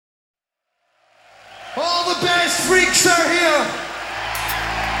All the best freaks are here.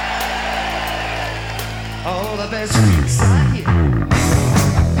 All the best freaks are here.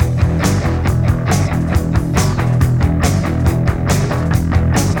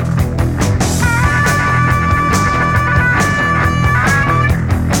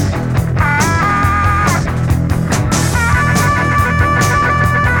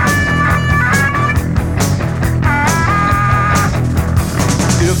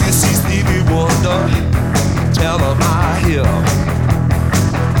 Tell them I hear.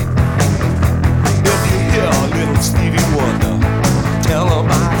 If you hear a little Stevie Wonder, tell them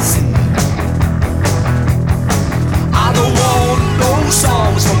I see. I don't want no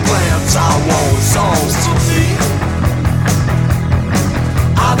songs from Glance, I want songs from me.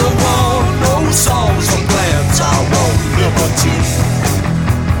 I don't want no songs from Glance, I want liberty.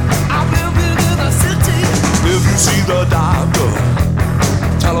 I'm living in a city. If you see the doctor,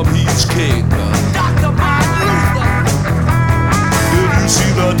 tell him he's king. Dr. Martin Luther. If you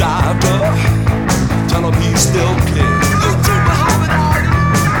see the doctor, tell him he's still king. Eugene Muhammad Ali.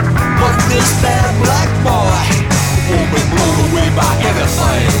 But this bad black boy won't be blown away by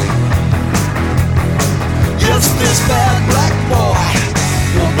anything. Yes, this bad black boy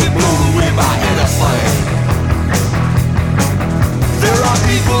won't be blown away by anything. There are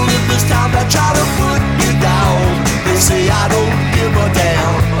people in this town that try to put me down. They say I don't give a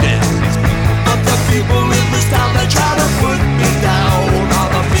damn. But the people in this town that try to put me down are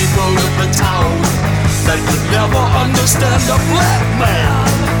the people in the town that could never understand a black man.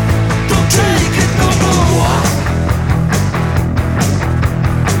 Don't take it no more.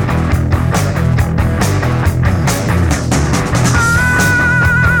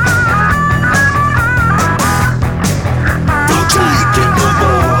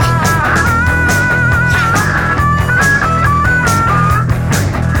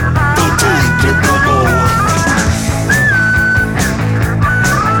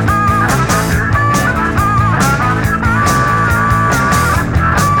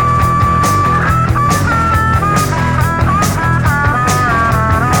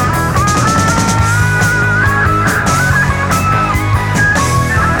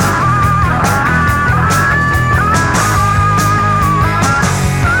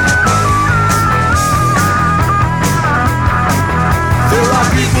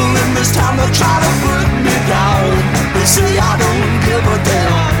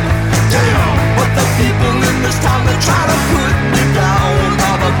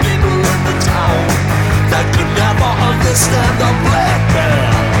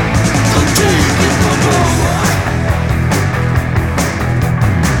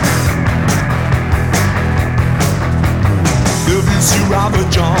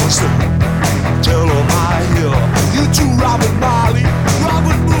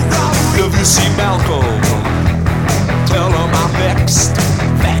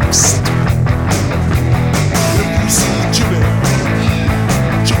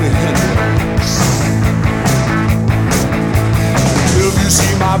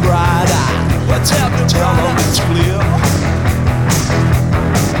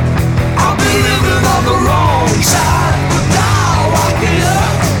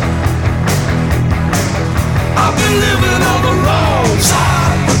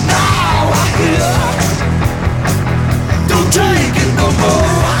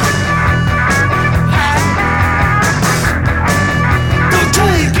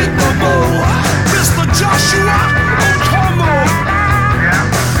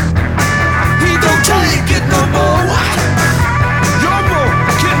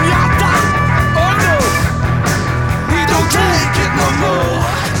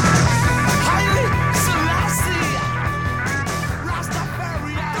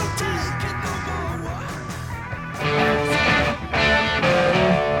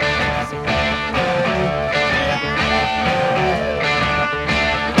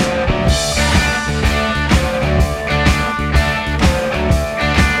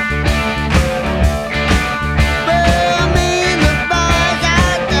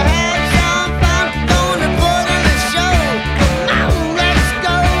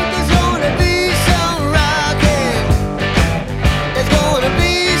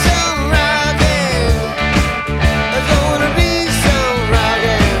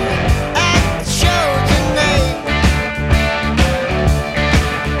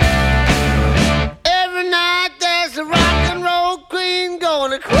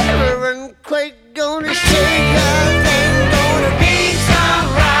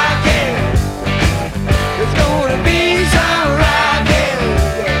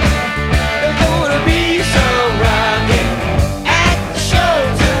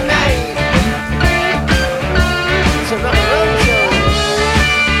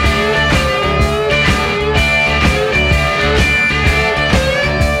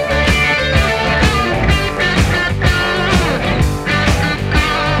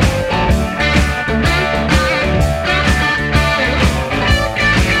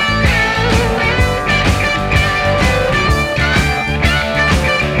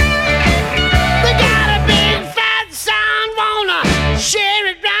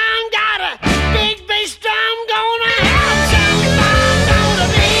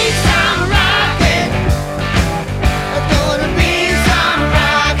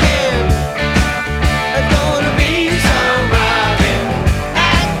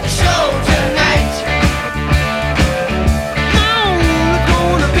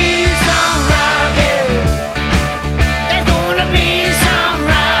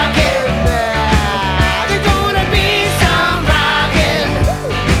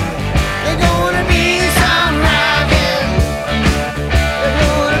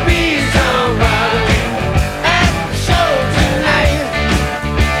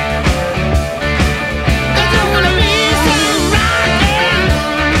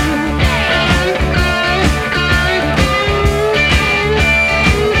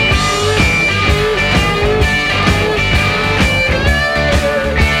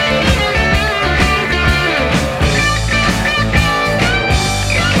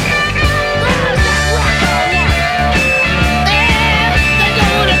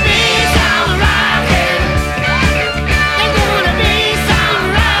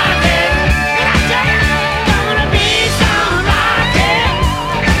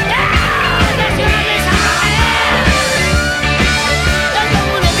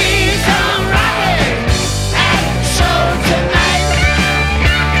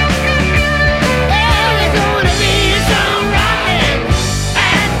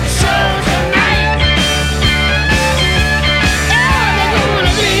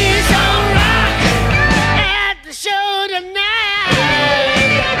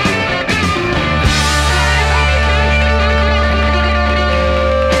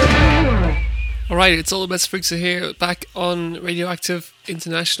 Alright, it's all the best freaks here, back on Radioactive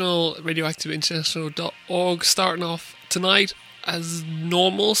International, radioactiveinternational.org, starting off tonight as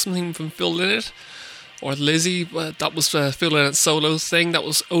normal, something from Phil Lynott, or Lizzie, that was Phil Lynnott's solo thing. That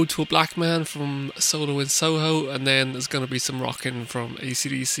was Ode to a Black Man from Solo in Soho, and then there's going to be some rocking from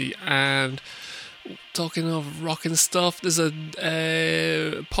AC/DC. And talking of rocking stuff, there's a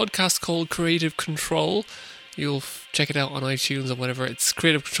podcast called Creative Control. You'll check it out on iTunes or whatever. It's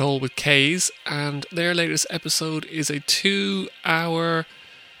Creative Control with K's, and their latest episode is a 2-hour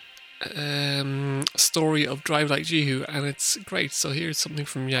story of Drive Like Jehu, and it's great. So here's something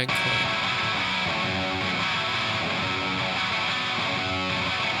from Yank.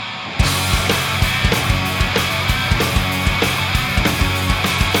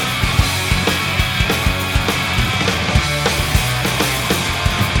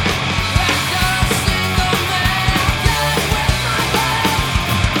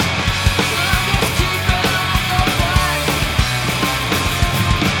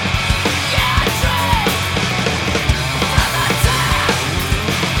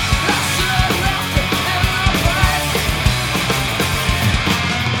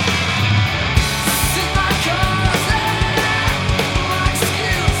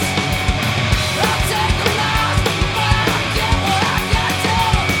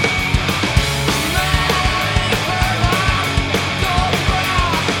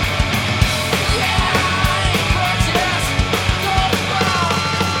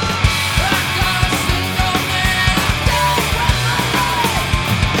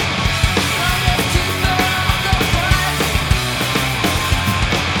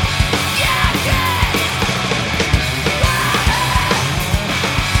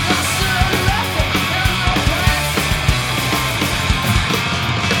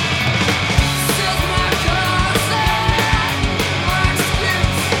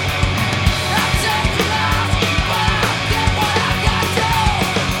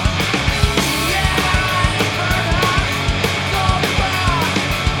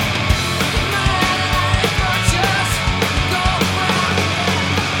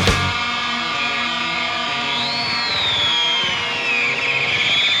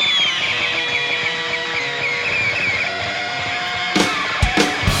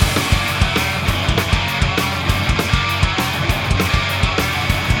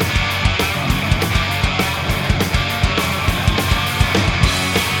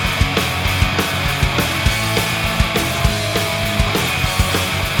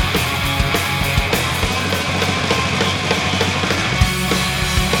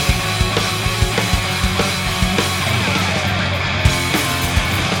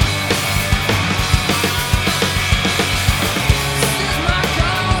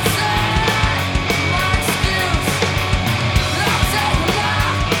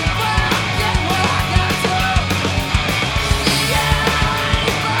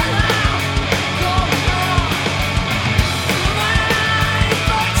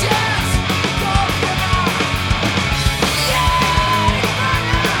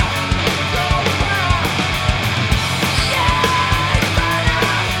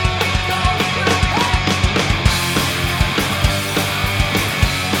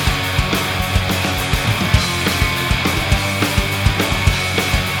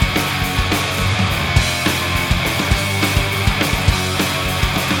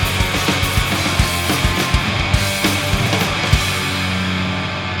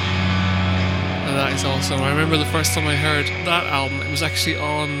 I remember the first time I heard that album, it was actually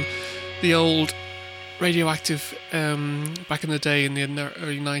on the old Radioactive back in the day in the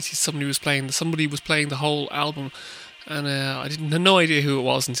early 90s. Somebody was playing the whole album, and I had no idea who it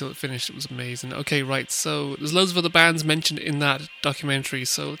was until it finished. It was amazing. Okay, right, so there's loads of other bands mentioned in that documentary,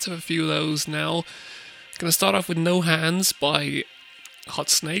 so let's have a few of those now. Gonna start off with No Hands by Hot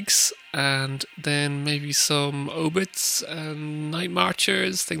Snakes, and then maybe some Obits and Night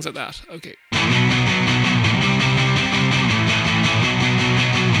Marchers, things like that. Okay.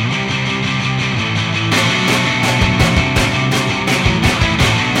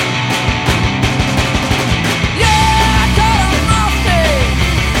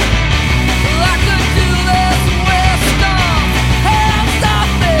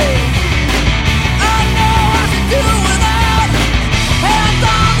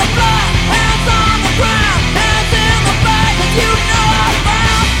 You know I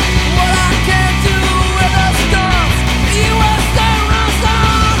found what I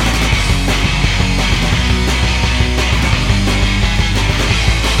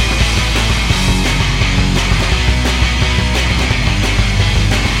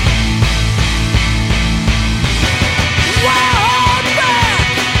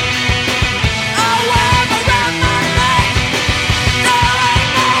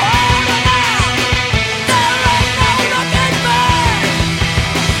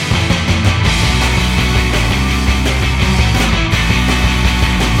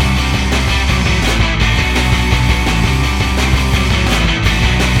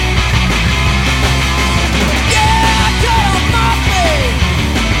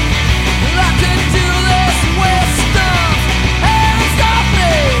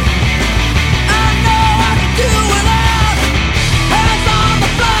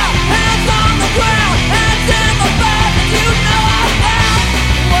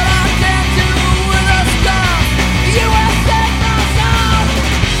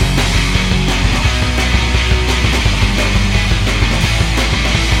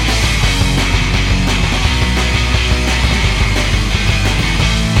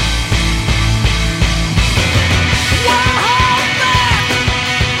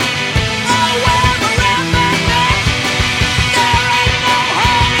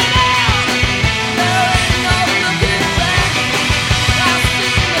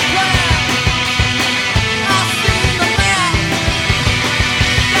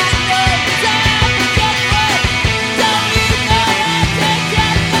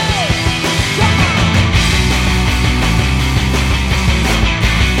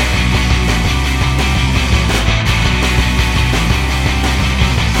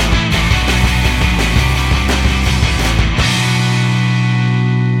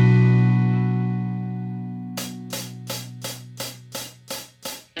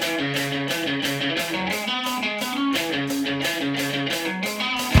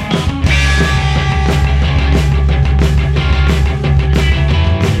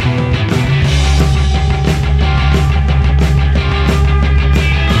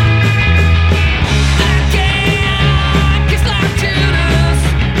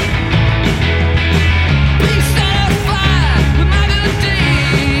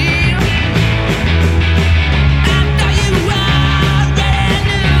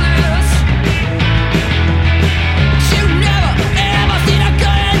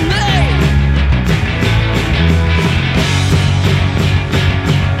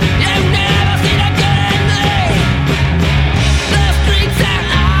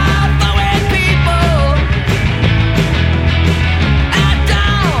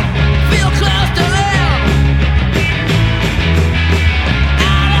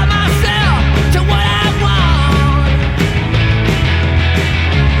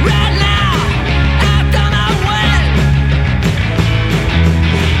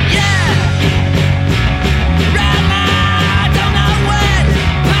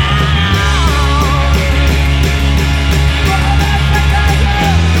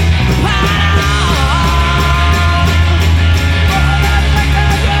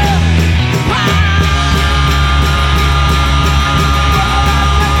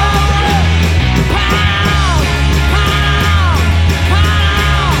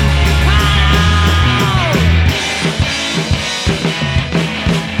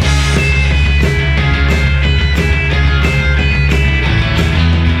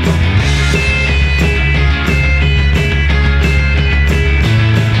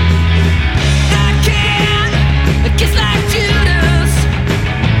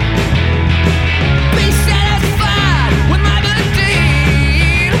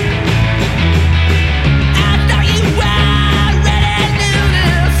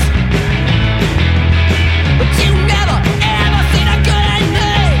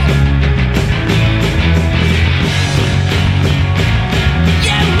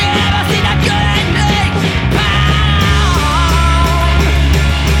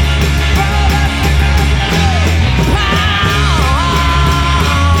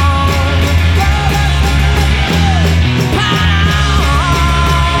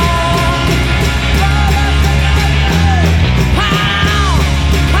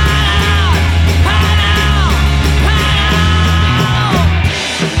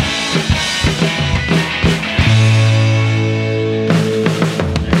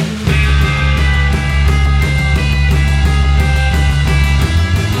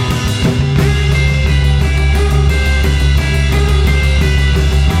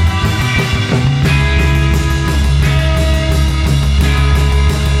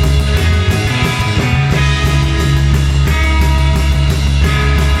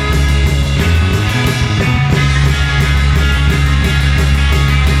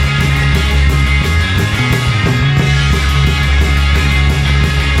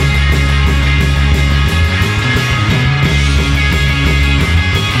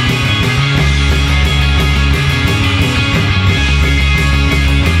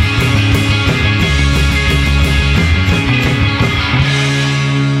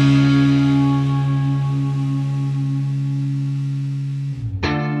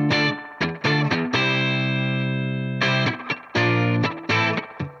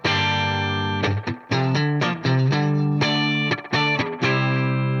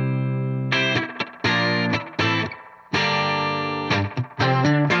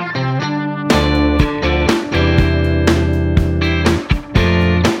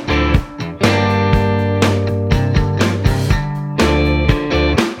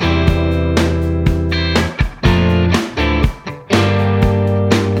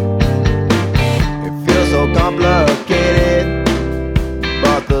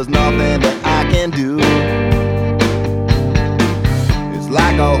there's nothing that I can do. It's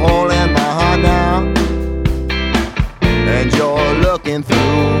like a hole in my heart now, and you're looking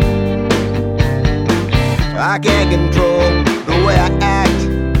through. I can't control the way I act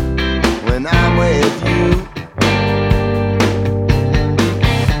when I'm with you.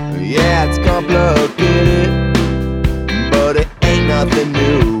 Yeah, it's complicated, but it ain't nothing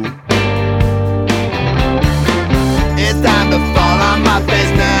new. It's time to fall on my face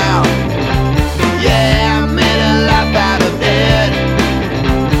now. Yeah, I made a laugh out of it.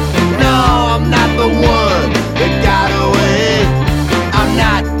 No, I'm not the one that got away. I'm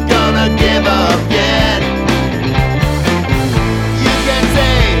not gonna give up yet. You can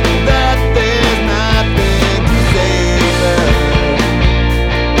say that there's nothing to save it,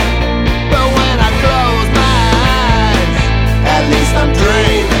 but when I close my eyes, at least I'm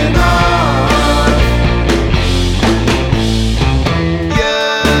dreaming on.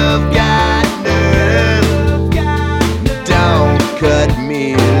 You've got nerve, don't cut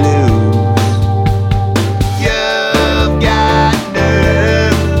me loose. You've got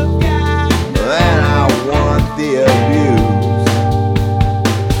nerve, and I want the abuse.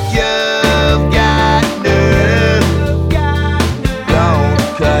 You've got nerve, don't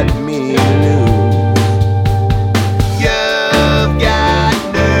cut me loose. You've got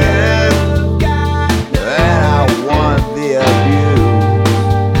nerve, and I want the abuse.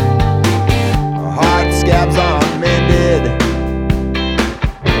 Heart scabs are mended,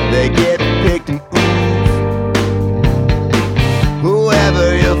 they get picked and oozed.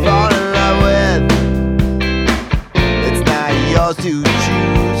 Whoever you fall in love with, it's not yours to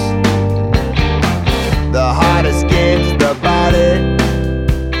choose. The heart escapes the body,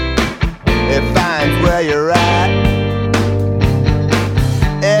 it finds where you're at.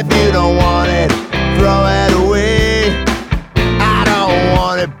 If you don't want it, throw it away. I don't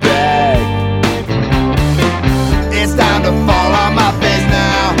want it back. It's time to fall on my face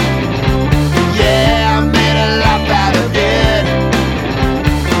now. Yeah, I made a laugh out of it.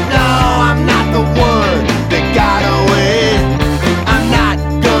 No, I'm not the one that got away. I'm not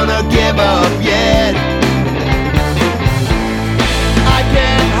gonna give up yet. I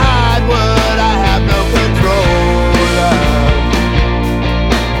can't hide what I have no control of,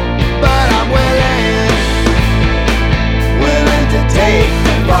 but I'm willing to take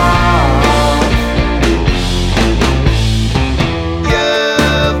the fall.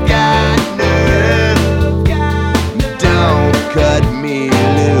 You've got nerve, don't cut me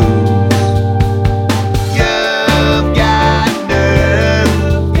loose. You've got nerve,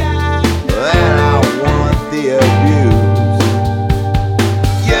 and I want the abuse.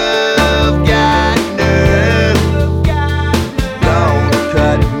 You've got nerve, don't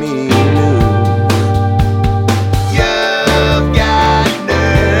cut me loose. You've got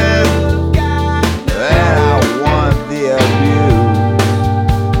nerve, and I want the abuse.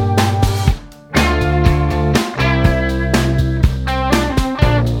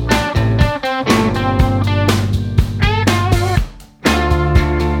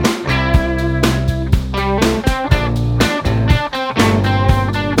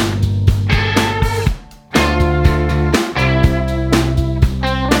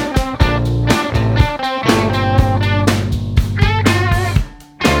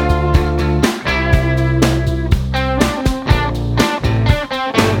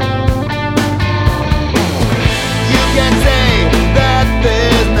 You can say that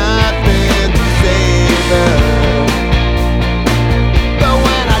there's nothing to save it, but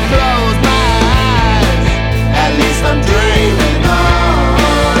when I close my eyes, at least I'm dreaming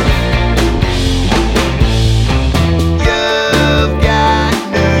on. You've got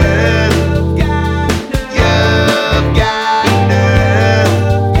nerve, you've got nerve,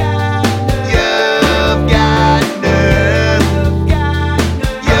 you've got nerve, you've got nerve.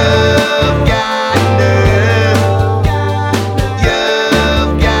 You've got nerve,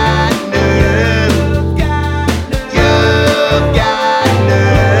 you've got nerve, you've got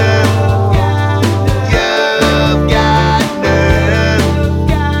nerve,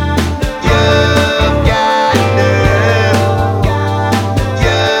 you've got nerve,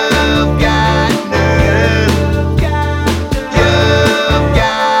 you've got nerve, you've got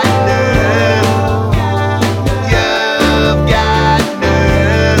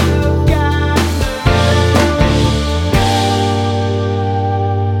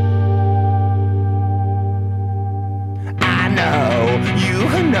I know, you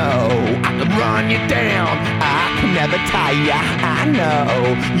know, I could run you down, I could never tie ya. I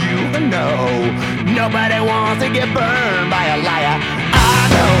know, you know, nobody wants to get burned by a liar. I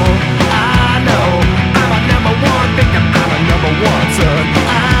know, I'm a number one victim, I'm a number one son.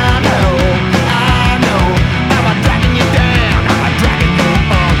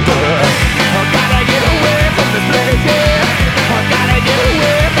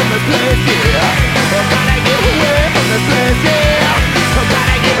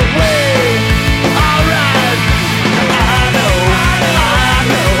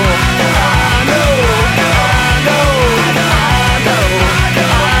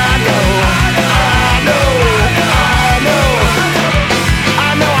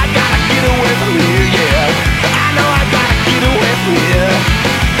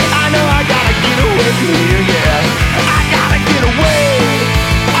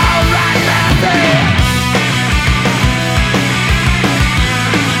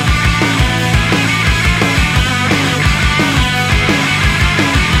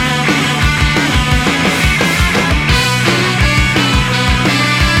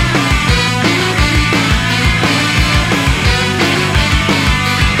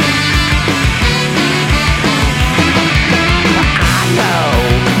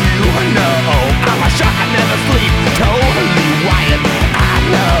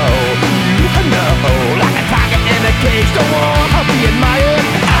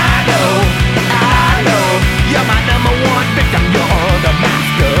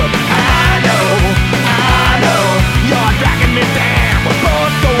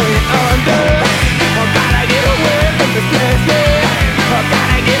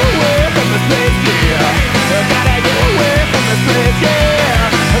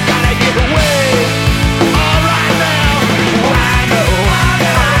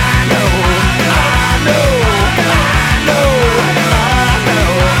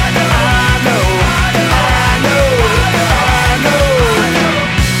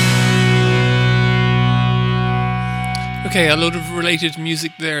 Okay, a load of related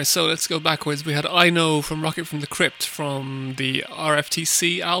music there. So let's go backwards. We had I Know from Rocket from the Crypt from the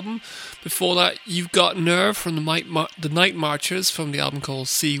RFTC album. Before that, You've Got Nerve from the Night Marchers from the album called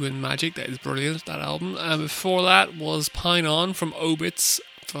Sea Wind Magic. That is brilliant, that album. And before that was Pine On from Obits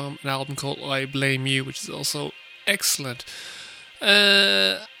from an album called I Blame You, which is also excellent.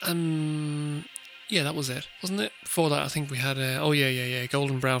 Yeah, that was it, wasn't it? Before that, I think we had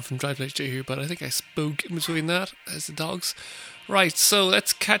Golden Brown from Drive Place Jehu, but I think I spoke in between that as the dogs. Right, so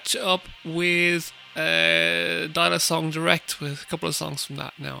let's catch up with Dial a Song Direct with a couple of songs from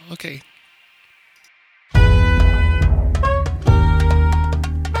that now. Okay.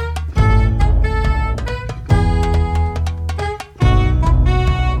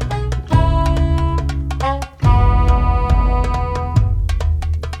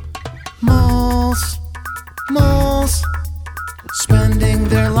 Moles spending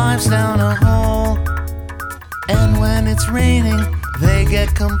their lives down a hole, and when it's raining they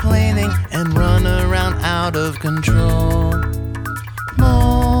get complaining and run around out of control.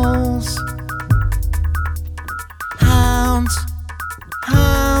 Moles, hounds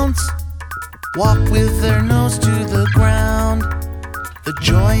walk with their nose to the ground, the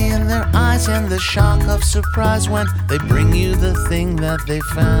joy in their eyes and the shock of surprise when they bring you the thing that they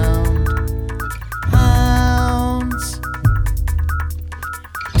found.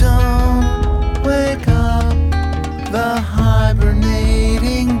 Don't wake up the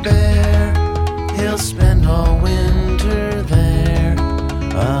hibernating bear. He'll spend all winter there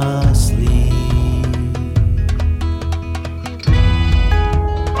asleep.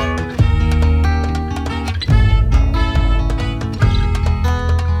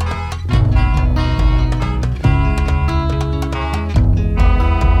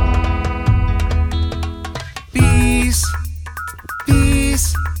 Bees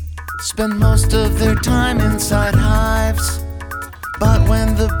spend most of their time inside hives, but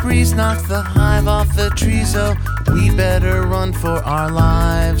when the breeze knocks the hive off the trees, oh, we better run for our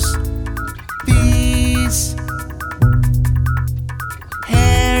lives. Bees,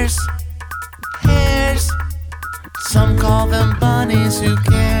 hares, some call them bunnies, who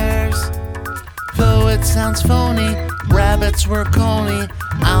cares? Though it sounds phony, rabbits were coney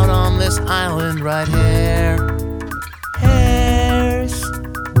out on this island right here. Hares,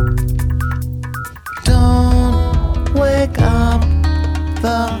 don't wake up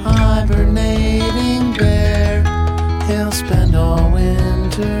the hibernating bear. He'll spend all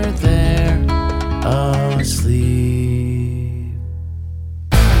winter there asleep.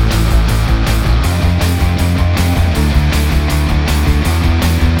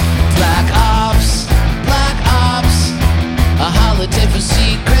 Black ops, a holiday for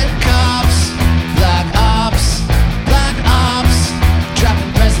secret cops. Black ops,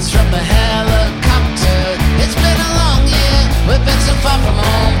 dropping presents from a helicopter. It's been a long year, we've been so far from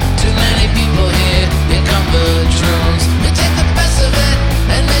home. Too many people here, here come the drones. We take the best of it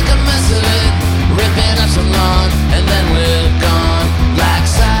and make a mess of it, ripping up some lawn and then we're gone. Black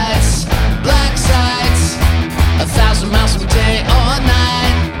sights, 1,000 miles from day or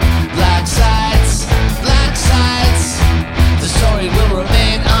night. Black sights, the story will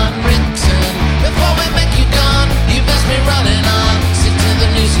remain unwritten. Before we make you gone, you best be running on. Stick to the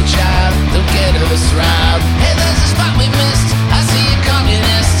music, child, don't get us riled. Hey, there's a spot we missed, I see a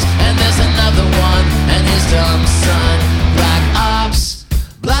communist, and there's another one, and his dumb son.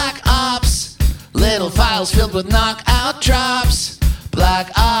 Black ops, little files filled with knockout drops.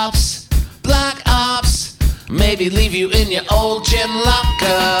 Black ops, maybe leave you in your old gym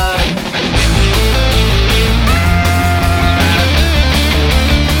locker.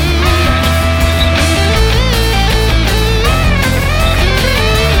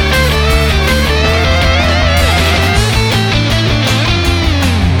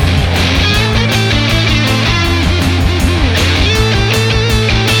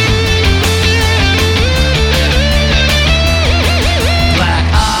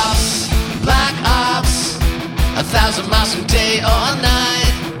 Black ops, 1,000 miles from day or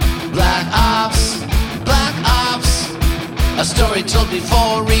night. Black ops, a story told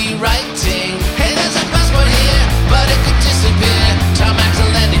before rewriting. Hey, there's a passport here, but it could disappear. Tarmac's a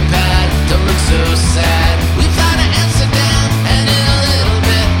landing pad, don't look so sad. We fly to Amsterdam, and in a little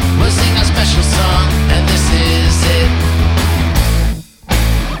bit we'll sing a special song, and this is it.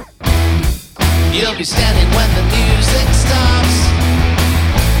 You'll be standing when the music stops.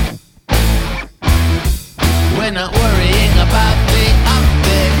 We're not worrying about the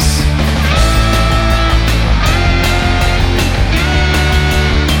optics.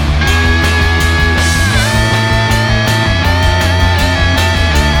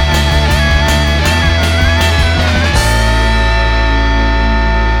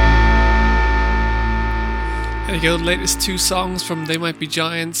 you go, the latest two songs from They Might Be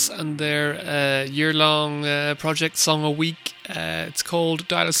Giants and their year-long project, Song a Week. It's called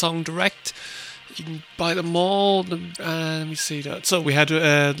Dial a Song Direct. You can buy them all. Let me see that. So we had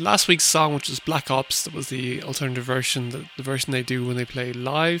last week's song, which was Black Ops. That was the alternative version, the version they do when they play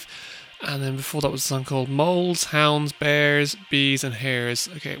live. And then before that was a song called Moles, Hounds, Bears, Bees and Hares.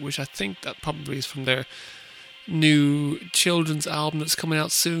 Okay, which I think that probably is from their new children's album that's coming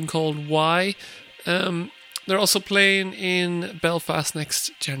out soon called Why. They're also playing in Belfast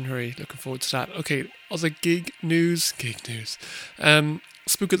next January. Looking forward to that. Okay, other gig news.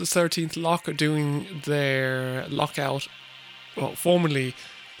 Spook at the 13th Lock are doing their Lockout, well, formally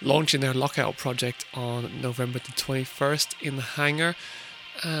launching their Lockout project on November the 21st in the Hangar.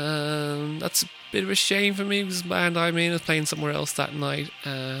 That's a bit of a shame for me because the band I'm in is playing somewhere else that night.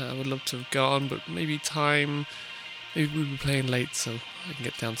 I would love to have gone, but maybe we'll be playing late, so I can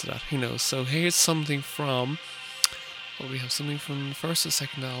get down to that. Who knows? So here's something from. Well, we have something from the first or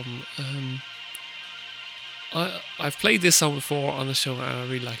second album. I've played this song before on the show and I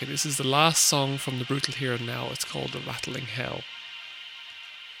really like it. This is the last song from The Brutal Here and Now. It's called The Rattling Hell.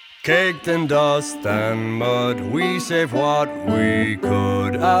 Caked in dust and mud, we saved what we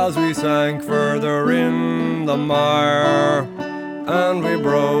could as we sank further in the mire. And we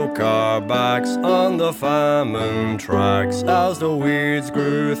broke our backs on the famine tracks as the weeds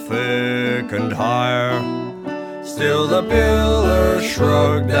grew thick and higher. Still the pillars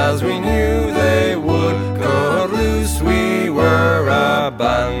shrugged as we knew they would. Cut loose, we were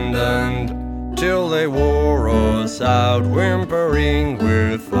abandoned till they wore us out, whimpering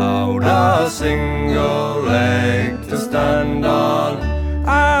without a single leg to stand on.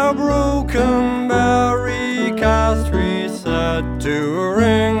 Our broken berry cast reset to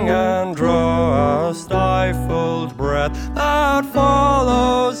ring and draw a stifled breath that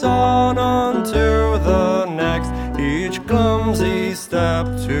follows on unto the next, each clumsy step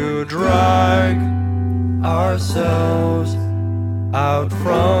to drag ourselves out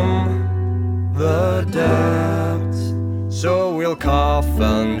from the depths. So we'll cough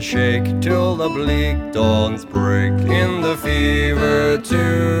and shake till the bleak dawns break in the fever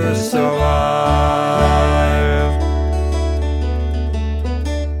to survive.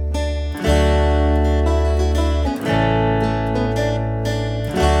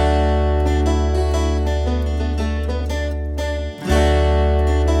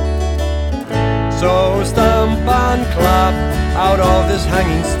 So stamp and clap out of this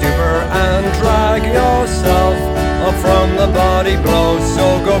hanging stupor and drag yourself up from the body blows.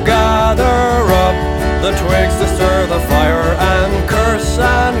 So go gather up the twigs to stir the fire and curse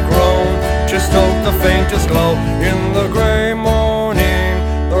and groan to stoke the faintest glow. In the grey morning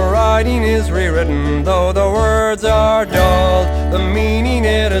the writing is rewritten, though the words are dulled, the meaning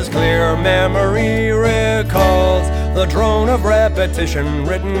it is clear. Memory recalls the drone of repetition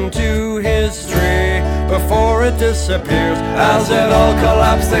written to history before it disappears. As it all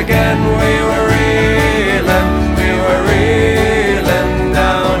collapsed again, we were reeling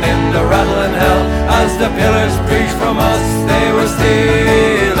down in the rattling hell. As the pillars preached from us, they were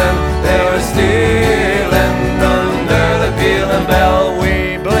stealing under the pealing bell.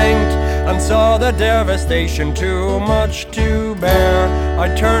 We blinked and saw the devastation, too much to bear.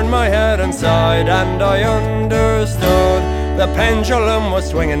 I turned my head and sighed, and I understood. The pendulum was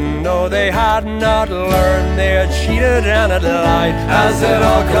swinging, though they had not learned. They had cheated and had lied. As it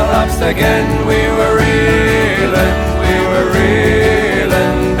all collapsed again, we were reeling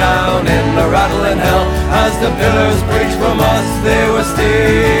down in the rattling hell. As the pillars preached from us, they were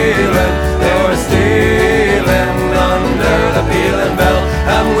stealing under the pealing bell.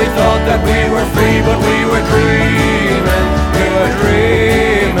 And we thought that we were free, but we were dreaming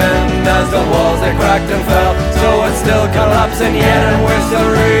as the walls they cracked and fell. So it's still collapsing yet, and we're still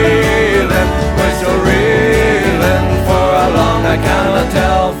reeling for how long I cannot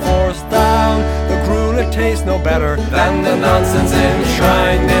tell. Forced down the cruel, it tastes no better than the nonsense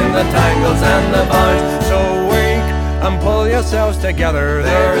enshrined in the tangles and the vines. So wake and pull yourselves together,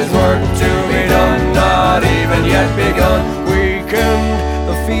 there is work to be done, not even yet begun. Weakened,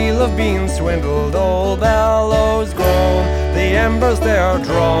 the feel of being swindled, old bellows groan. The embers they are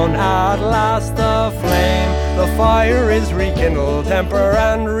drawn, at last aflame. The fire is rekindled, temper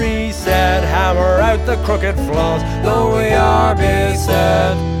and reset. Hammer out the crooked flaws, though we are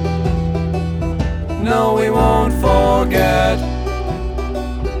beset. No, we won't forget,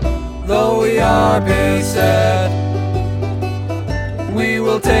 though we are beset. We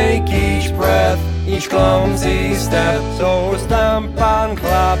will take each breath, each clumsy step. So stamp and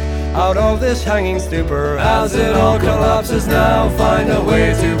clap out of this hanging stupor as it all collapses now. Find a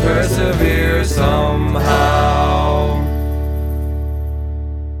way to persevere somehow.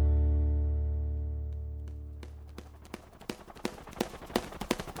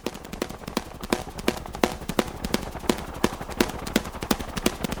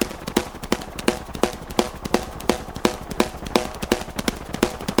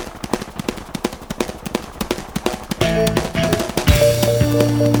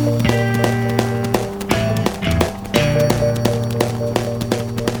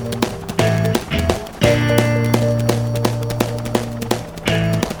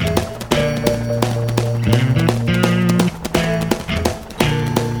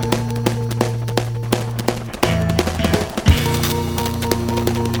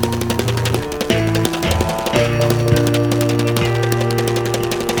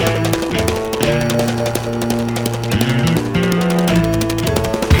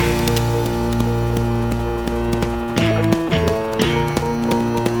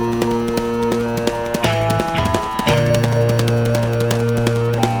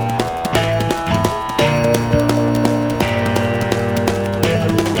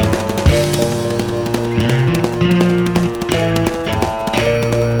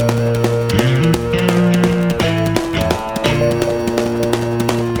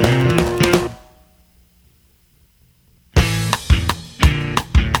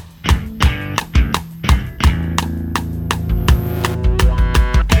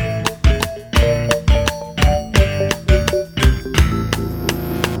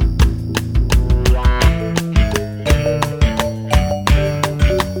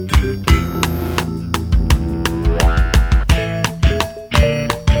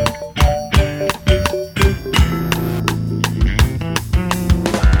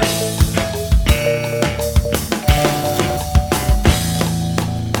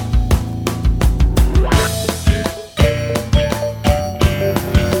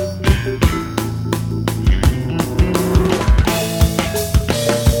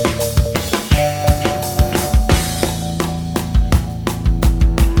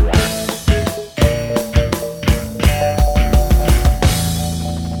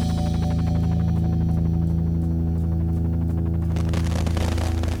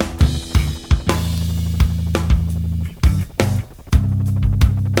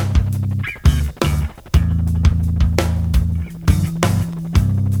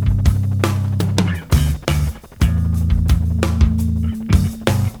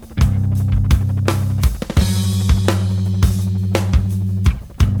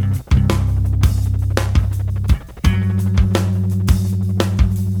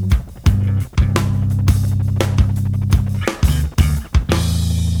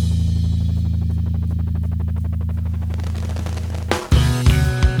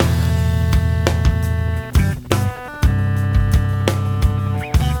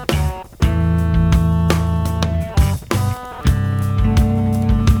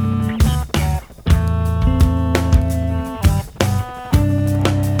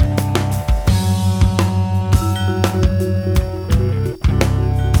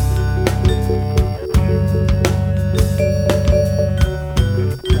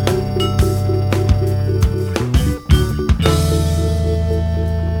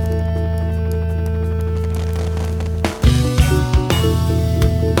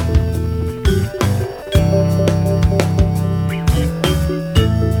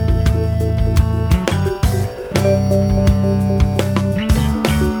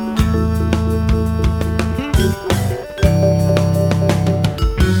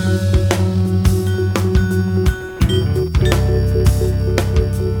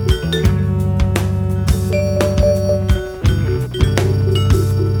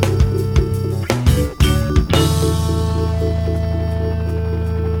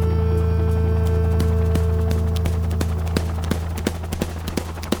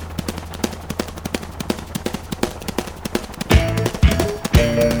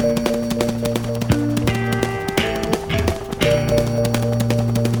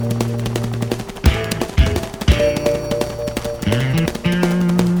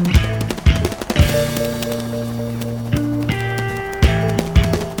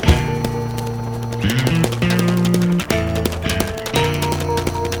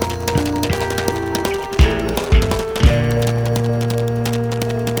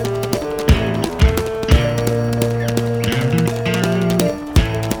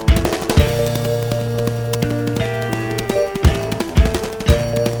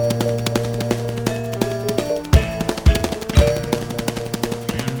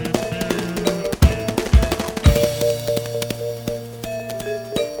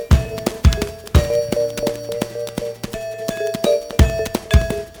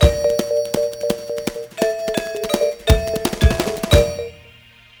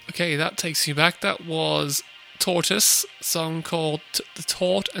 Okay, that takes you back. That was Tortoise, song called The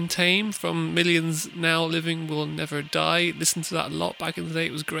Taught and Tame from Millions Now Living Will Never Die. Listened to that a lot back in the day.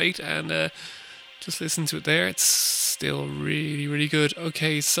 It was great, and just listen to it there. It's still really, really good.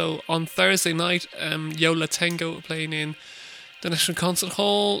 Okay, so on Thursday night, Yo La Tengo playing in the National Concert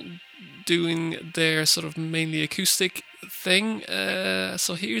Hall, doing their sort of mainly acoustic thing.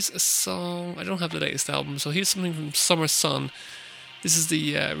 So here's a song. I don't have the latest album, so here's something from Summer Sun. This is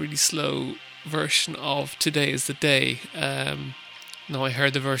the really slow version of Today Is the Day. Now, I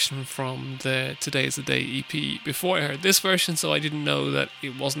heard the version from the Today Is the Day EP before I heard this version, so I didn't know that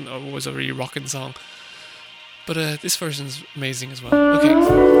it wasn't always a really rocking song. But this version's amazing as well. Okay.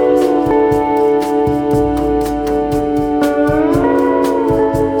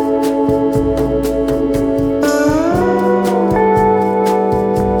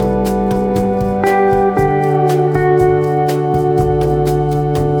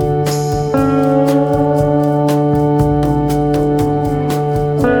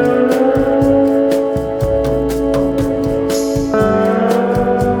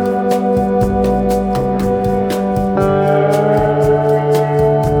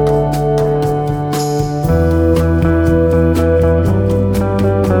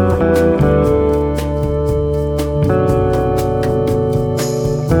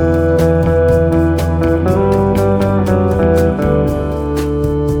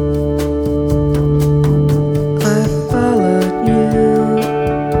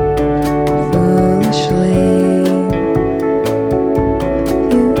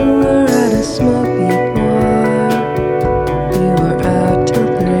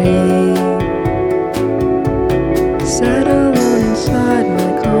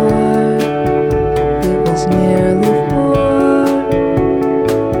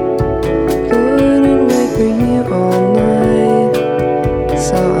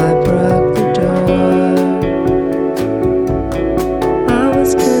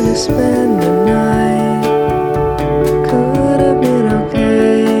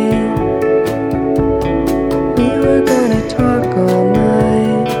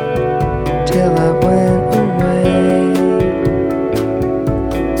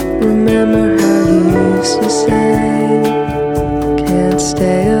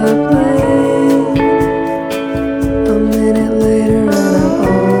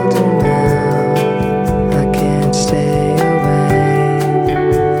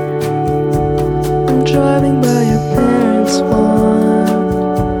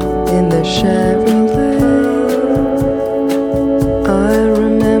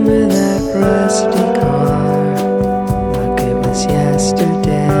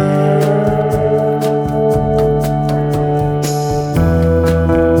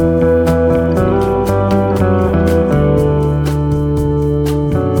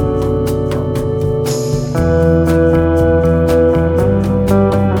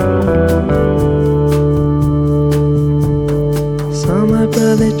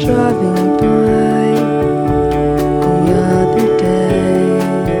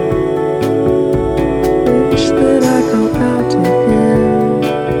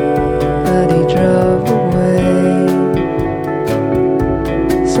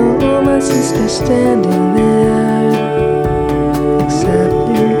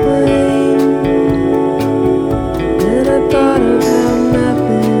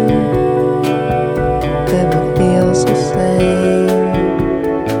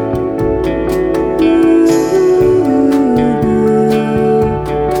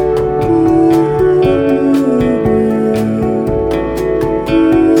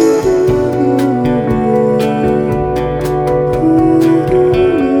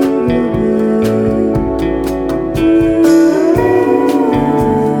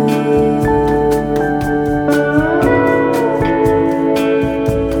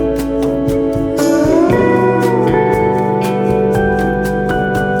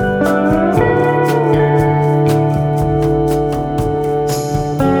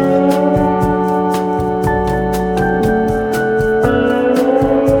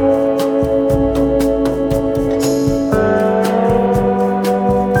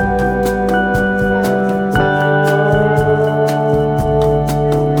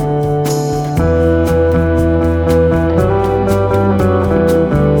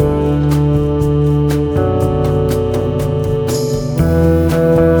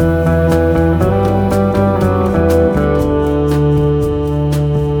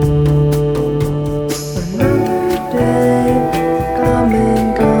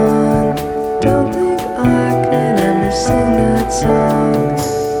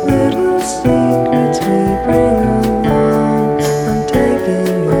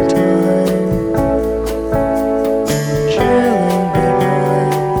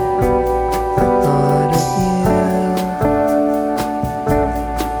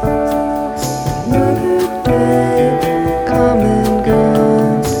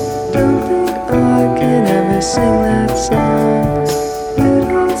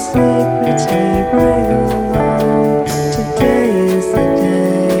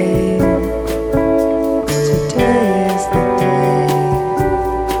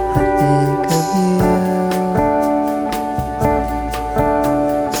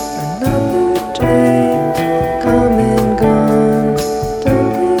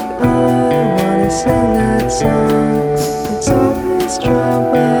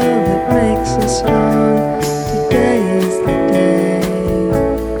 so strong. Today is the day.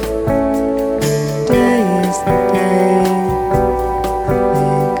 Today is the day.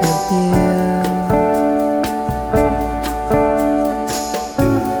 Think of you.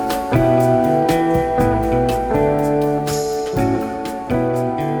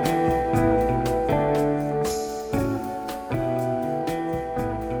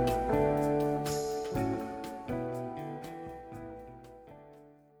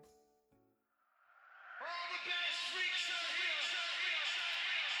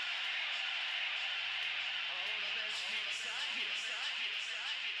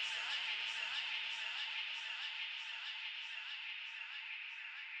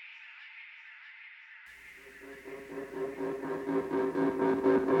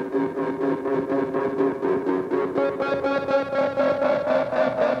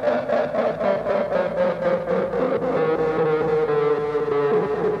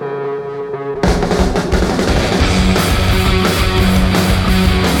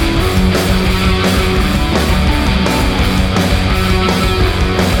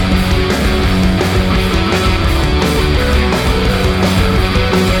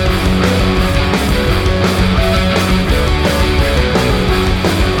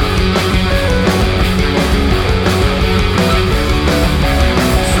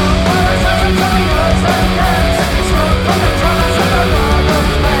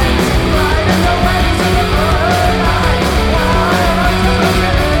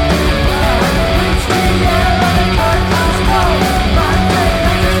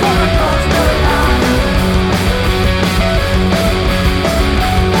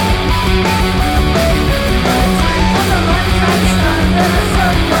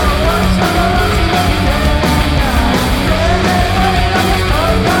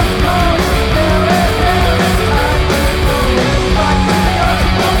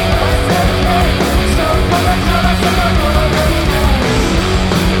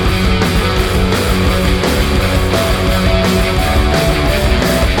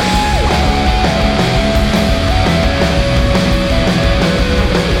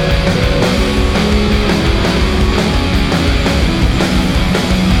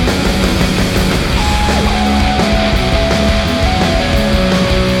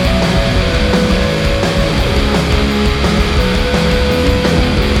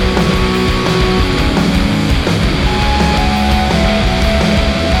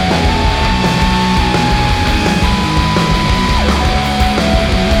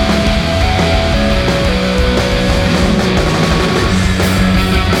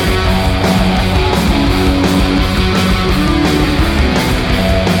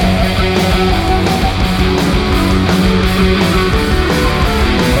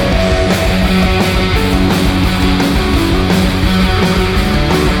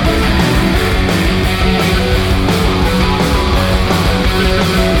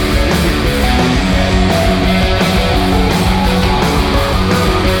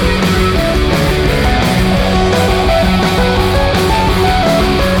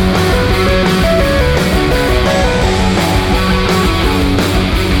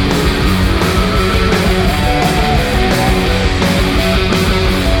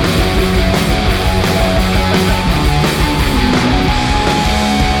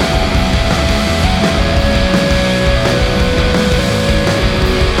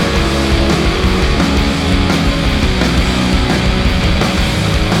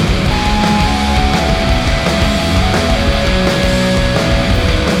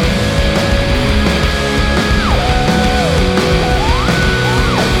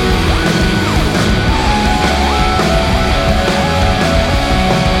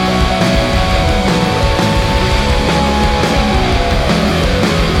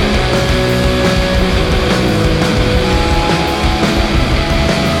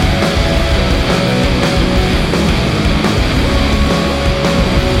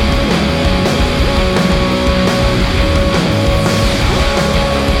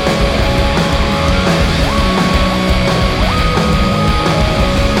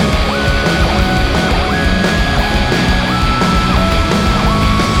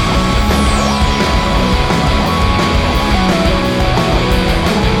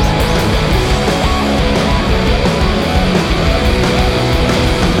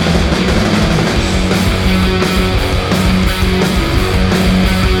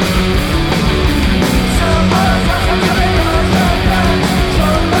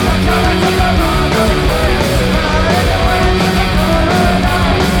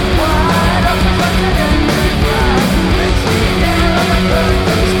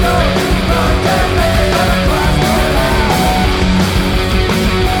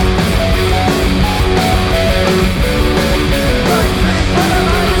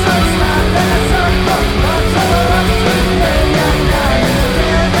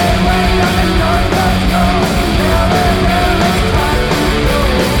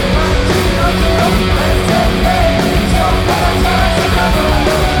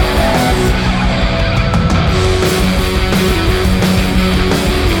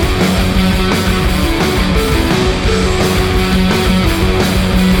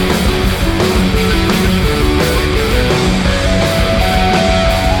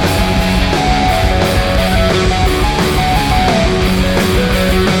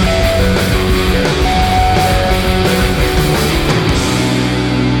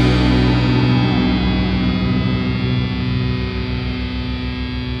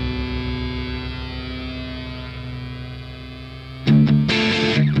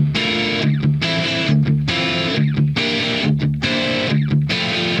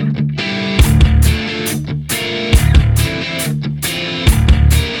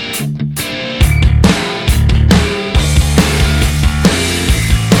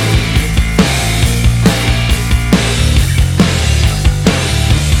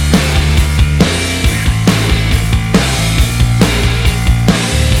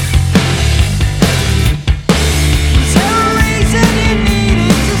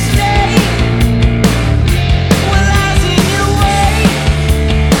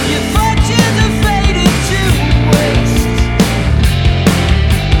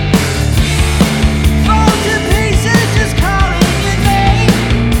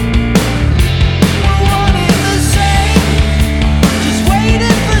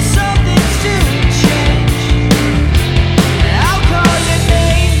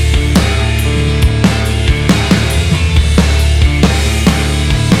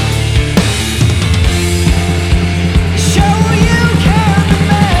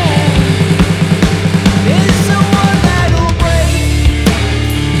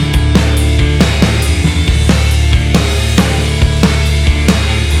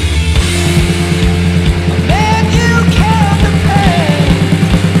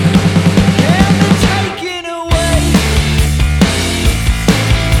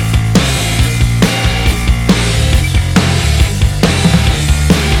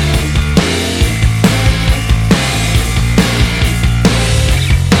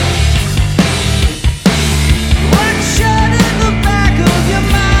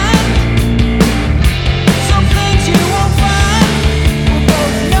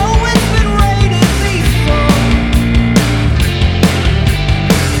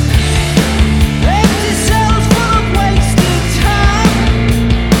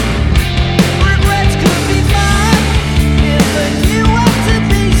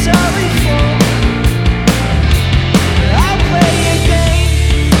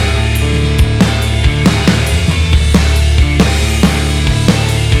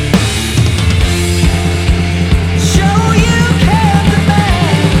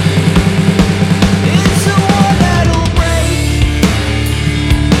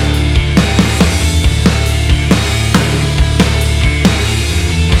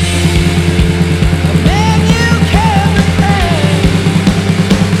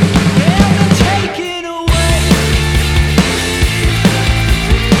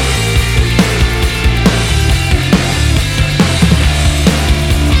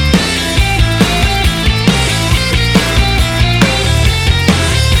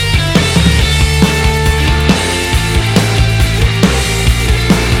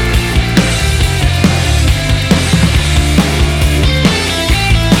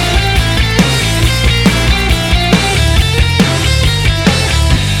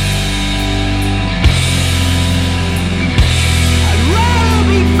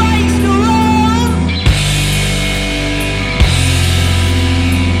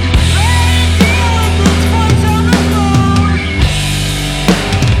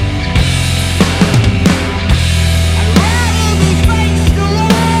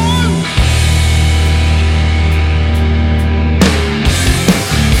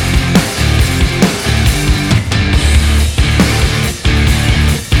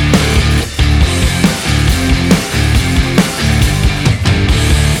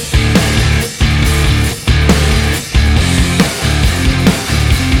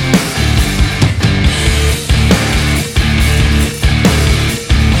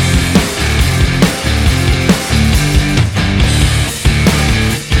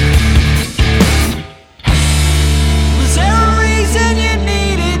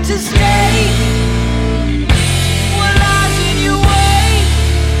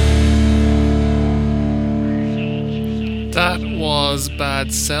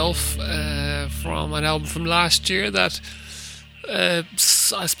 myself from an album from last year that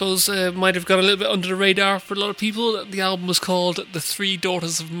I suppose might have gone a little bit under the radar for a lot of people. The album was called The Three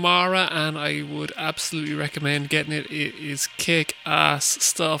Daughters of Mara, and I would absolutely recommend getting it. It is kick-ass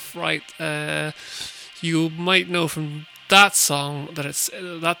stuff, right? You might know from that song that it's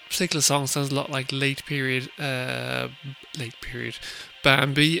that particular song sounds a lot like late period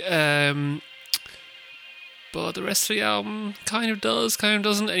Bambi. But the rest of the album kind of does, kind of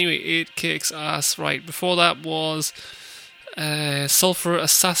doesn't. Anyway, it kicks ass, right? Before that was Sulphur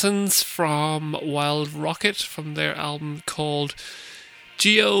Assassins from Wild Rocket from their album called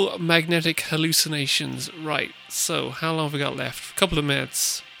Geomagnetic Hallucinations. Right, so how long have we got left? A couple of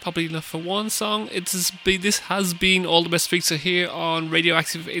minutes. Probably enough for one song. This has been All the Best Pizza here on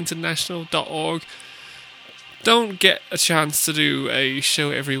RadioactiveInternational.org. Don't get a chance to do a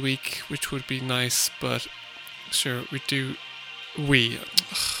show every week, which would be nice, but sure, I do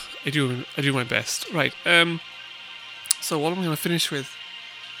my best. Right, so what am I going to finish with?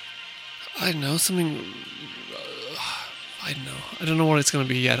 I don't know, something... I don't know what it's going to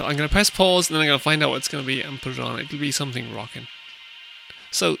be yet. I'm going to press pause and then I'm going to find out what it's going to be and put it on. It'll be something rocking.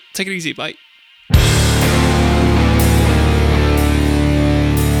 So, take it easy, bye.